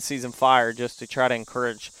growing season fire just to try to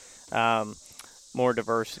encourage more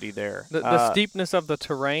diversity there. The steepness of the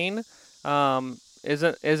terrain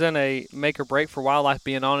isn't a make or break for wildlife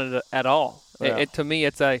being on it at all. Yeah. To me,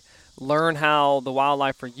 it's a learn how the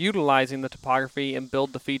wildlife are utilizing the topography and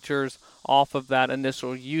build the features off of that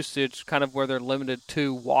initial usage, kind of where they're limited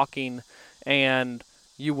to walking, and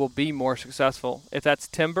you will be more successful. If that's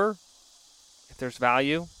timber, if there's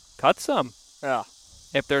value, cut some. Yeah.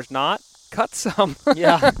 If there's not, cut some.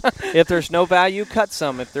 Yeah. If there's no value, cut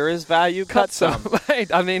some. If there is value, cut some.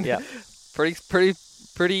 Right. I mean, yeah. pretty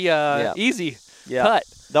easy. Yeah. Cut.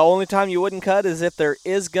 The only time you wouldn't cut is if there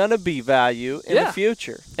is gonna be value in the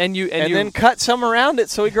future, and then cut some around it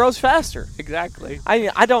so he grows faster. Exactly.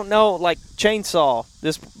 I don't know, like chainsaw.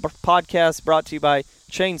 This podcast brought to you by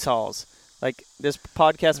chainsaws. Like this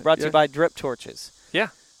podcast brought to you by drip torches.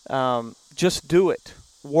 Yeah. Just do it.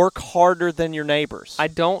 Work harder than your neighbors. I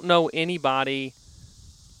don't know anybody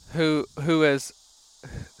who has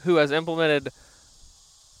implemented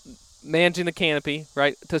managing the canopy,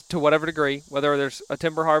 right, to whatever degree, whether there's a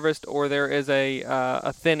timber harvest or there is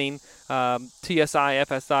a thinning, TSI,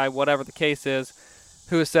 FSI, whatever the case is,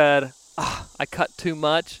 who has said, I cut too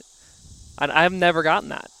much. And I have never gotten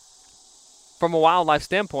that from a wildlife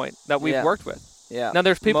standpoint that we've worked with. Yeah. Now,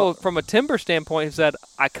 there's people from a timber standpoint who said,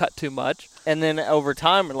 I cut too much. And then over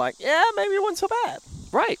time, we're like, yeah, maybe it wasn't so bad.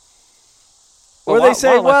 Right. Or they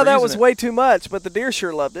say, well, that was way too much, but the deer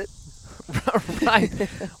sure loved it. Right.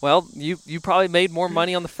 Well, you probably made more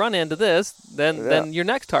money on the front end of this than your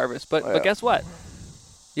next harvest. But guess what?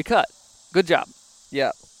 You cut. Good job.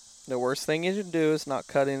 Yeah. The worst thing you can do is not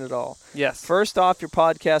cutting at all. Yes. First off, your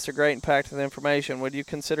podcasts are great and packed with information. Would you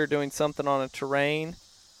consider doing something on the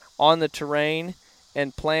terrain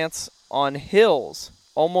and plants on hills?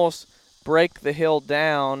 Almost break the hill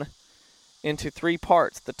down into 3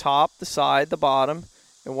 parts: the top, the side, the bottom.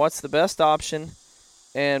 And what's the best option?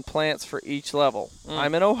 And plants for each level.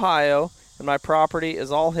 I'm in Ohio, and my property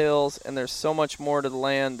is all hills, and there's so much more to the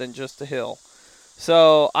land than just a hill.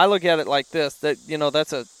 So I look at it like this: that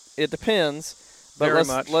it depends,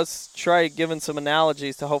 but let's try giving some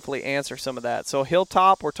analogies to hopefully answer some of that. So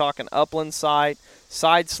hilltop, we're talking upland side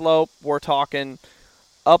slope, we're talking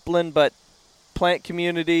upland, but plant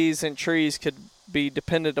communities and trees could be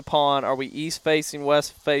dependent upon, are we east facing,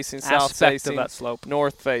 west facing, south facing, of that slope,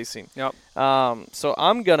 north facing. Yep. So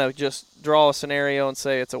I'm gonna just draw a scenario and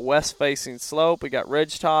say it's a west facing slope. We got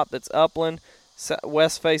ridgetop that's upland,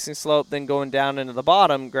 west facing slope, then going down into the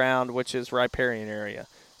bottom ground, which is riparian area.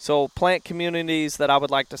 So plant communities that I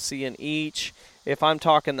would like to see in each. If I'm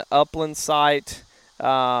talking the upland site,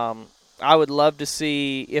 I would love to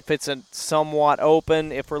see, if it's a somewhat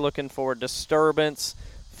open, if we're looking for disturbance,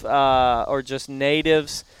 or just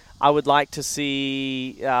natives, I would like to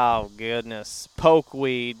see,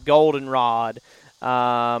 pokeweed, goldenrod,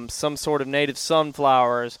 some sort of native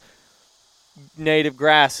sunflowers, native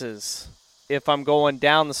grasses. If I'm going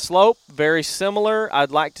down the slope, very similar. I'd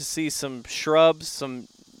like to see some shrubs, some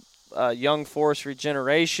young forest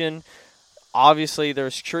regeneration. Obviously,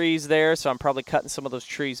 there's trees there, so I'm probably cutting some of those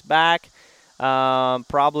trees back.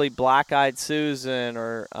 Probably black-eyed Susan,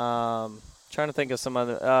 or trying to think of some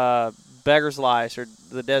other, beggar's lice, or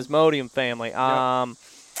the Desmodium family. Well,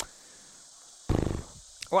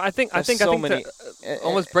 I think to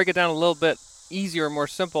almost break it down a little bit easier, more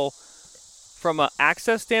simple, from an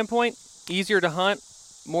access standpoint, easier to hunt,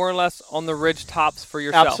 more or less on the ridge tops for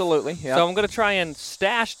yourself. Absolutely, yeah. So I'm going to try and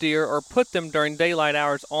stash deer or put them during daylight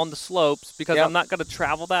hours on the slopes, because I'm not going to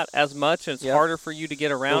travel that as much, and it's harder for you to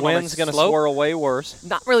get around. The wind's going to swirl way worse.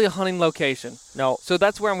 Not really a hunting location. No. So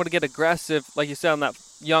that's where I'm going to get aggressive, like you said, on that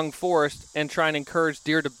young forest, and try and encourage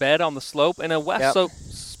deer to bed on the slope. And a west slope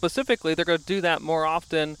specifically, they're going to do that more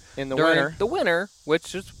often in the during the winter,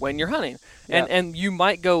 which is when you're hunting. And you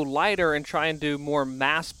might go lighter and try and do more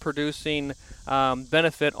mass-producing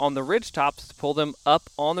benefit on the ridge tops, to pull them up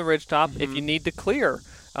on the ridge top if you need to clear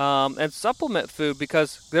and supplement food,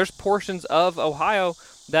 because there's portions of Ohio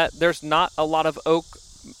that there's not a lot of oak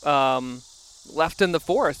left in the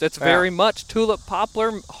forest. It's very much tulip,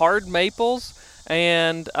 poplar, hard maples,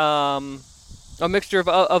 and a mixture of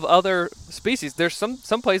other species. There's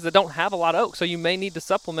some places that don't have a lot of oak, so you may need to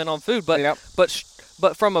supplement on food. But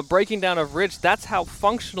but from a breaking down of ridge, that's how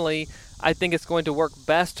functionally I think it's going to work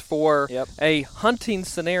best for a hunting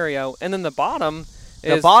scenario. And then the bottom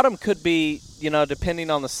could be, depending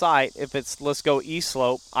on the site. If it's, let's go east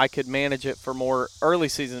slope, I could manage it for more early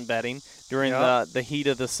season bedding during the heat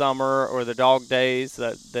of the summer, or the dog days,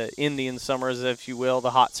 the Indian summers, if you will,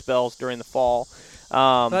 the hot spells during the fall.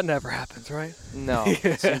 That never happens, right? No.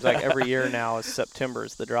 It seems like every year now is September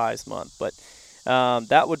is the driest month. But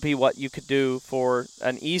that would be what you could do for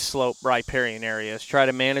an east slope riparian area, is try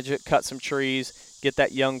to manage it, cut some trees, get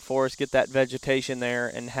that young forest, get that vegetation there,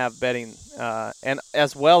 and have bedding, and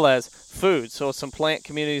as well as food. So some plant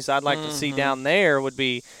communities I'd like to see down there would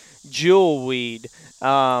be jewelweed,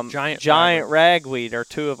 giant ragweed are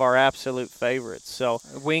two of our absolute favorites. So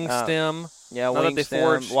wing stem. Yeah, wing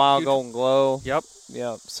stem, wild golden glow. Yep.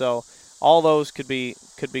 So all those could be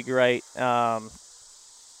great.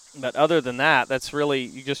 But other than that, that's really,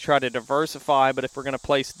 you just try to diversify. But if we're going to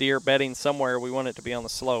place deer bedding somewhere, we want it to be on the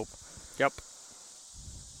slope. Yep.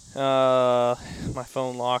 My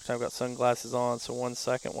phone locked. I've got sunglasses on, so 1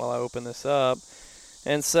 second while I open this up.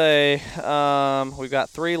 And say we've got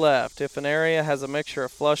 3 left. If an area has a mixture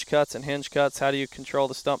of flush cuts and hinge cuts, how do you control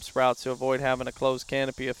the stump sprouts to avoid having a closed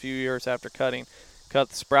canopy a few years after cutting? Cut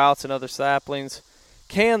the sprouts and other saplings.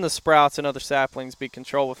 Can the sprouts and other saplings be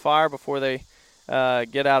controlled with fire before they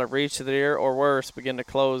get out of reach of the deer, or worse, begin to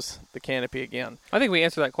close the canopy again? I think we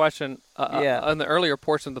answered that question on the earlier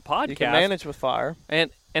portion of the podcast. You can manage with fire.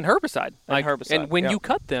 And herbicide. And when you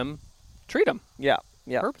cut them, treat them. Yeah.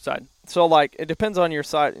 Herbicide. So, it depends on your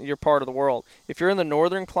side, your part of the world. If you're in the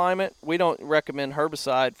northern climate, we don't recommend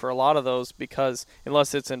herbicide for a lot of those, because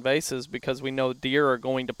unless it's invasives, because we know deer are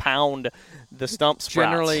going to pound the stump sprouts.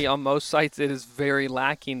 Generally, on most sites, it is very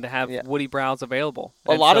lacking to have woody browse available.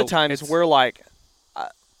 A lot of times we're like,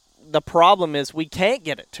 the problem is we can't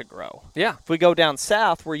get it to grow. Yeah. If we go down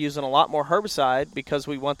south, we're using a lot more herbicide because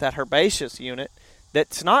we want that herbaceous unit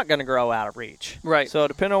that's not going to grow out of reach. Right. So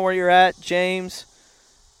depending on where you're at, James,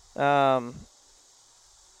 that's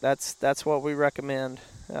what we recommend.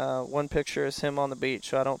 One picture is him on the beach,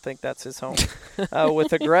 so I don't think that's his home.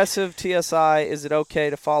 With aggressive TSI, is it okay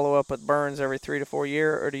to follow up with burns every 3 to 4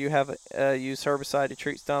 years, or do you have use herbicide to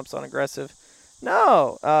treat stumps on aggressive?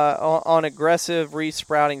 No, on aggressive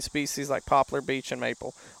re-sprouting species like poplar, beech, and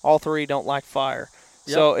maple. All 3 don't like fire.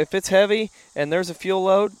 Yep. So if it's heavy and there's a fuel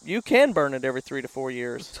load, you can burn it every 3 to 4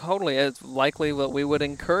 years. Totally. It's likely that we would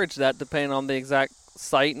encourage that depending on the exact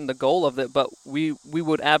site and the goal of it. But we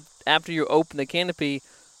would, after you open the canopy,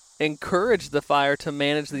 encourage the fire to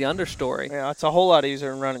manage the understory. Yeah, it's a whole lot easier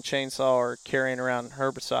than running chainsaw or carrying around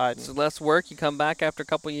herbicide. It's less work. You come back after a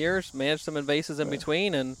couple of years, manage some invasives in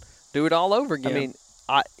between, and do it all over again. I mean,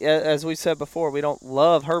 as we said before, we don't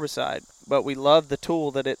love herbicide, but we love the tool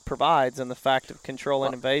that it provides and the fact of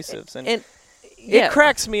controlling invasives. And it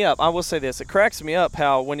cracks me up. I will say this. It cracks me up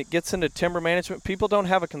how when it gets into timber management, people don't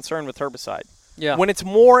have a concern with herbicide. Yeah. When it's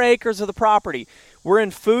more acres of the property, we're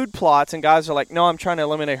in food plots, and guys are like, no, I'm trying to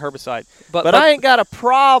eliminate herbicide. But I ain't got a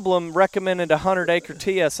problem recommending a 100-acre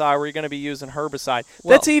TSI where you're going to be using herbicide.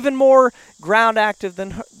 Well, that's even more ground active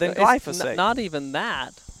than glyphosate. Not even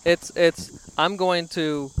that. I'm going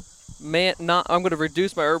to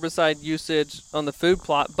reduce my herbicide usage on the food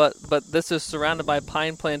plot, but this is surrounded by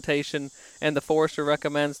pine plantation, and the forester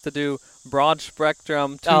recommends to do broad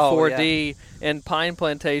spectrum 2,4-D in pine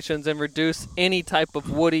plantations and reduce any type of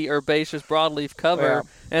woody herbaceous broadleaf cover. Yeah.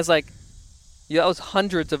 And it's like, that was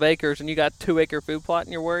hundreds of acres, and you got 2-acre food plot,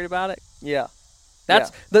 and you're worried about it. Yeah,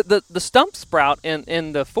 that's the stump sprout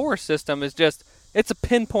in the forest system is just, it's a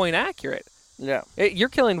pinpoint accurate. Yeah, you're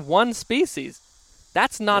killing one species.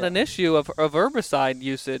 That's not an issue of herbicide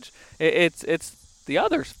usage. It's the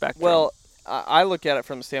other spectrum. Well, I look at it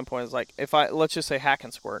from the standpoint is like, let's just say hack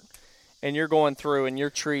and squirt, and you're going through and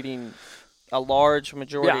you're treating a large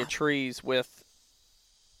majority of trees with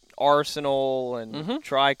arsenal and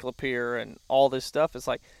triclopyr and all this stuff. It's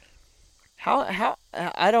like, how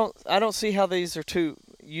I don't see how these are too.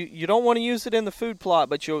 You don't want to use it in the food plot,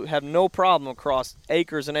 but you'll have no problem across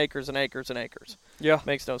acres and acres and acres and acres. Yeah,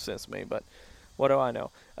 makes no sense to me, but what do I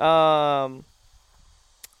know?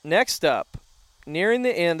 Next up, nearing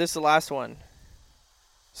the end, this is the last one.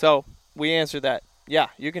 So we answered that. Yeah,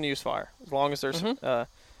 you can use fire as long as there's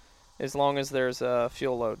a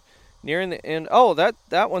fuel load. Nearing the end. Oh, that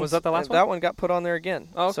one was that the last one? That one got put on there again.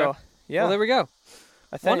 Oh, okay. So, yeah. Well, there we go.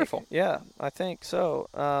 I think, wonderful. Yeah, I think so.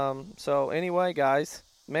 So anyway, guys,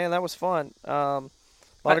 man, that was fun. A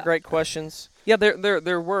lot of great questions. Yeah,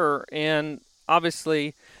 there were, and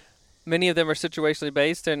obviously many of them are situationally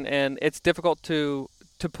based, and it's difficult to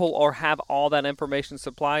pull or have all that information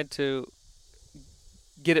supplied to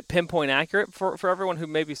get it pinpoint accurate for everyone who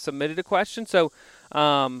maybe submitted a question. So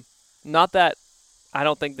not that I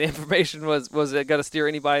don't think the information was going to steer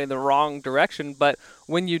anybody in the wrong direction, but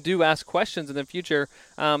when you do ask questions in the future,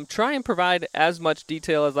 try and provide as much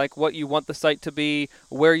detail as like what you want the site to be,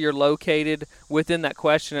 where you're located within that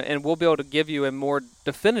question, and we'll be able to give you a more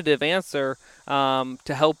definitive answer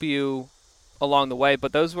to help you along the way.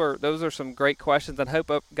 But those are some great questions, and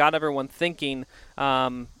hope got everyone thinking,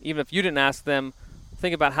 even if you didn't ask them,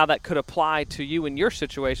 think about how that could apply to you in your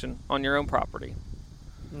situation on your own property.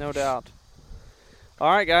 No doubt. All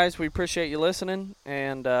right, guys, we appreciate you listening,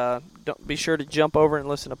 and don't be sure to jump over and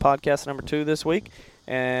listen to podcast number 2 this week,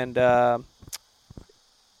 and we'll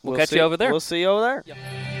catch you over there. We'll see you over there. Yep.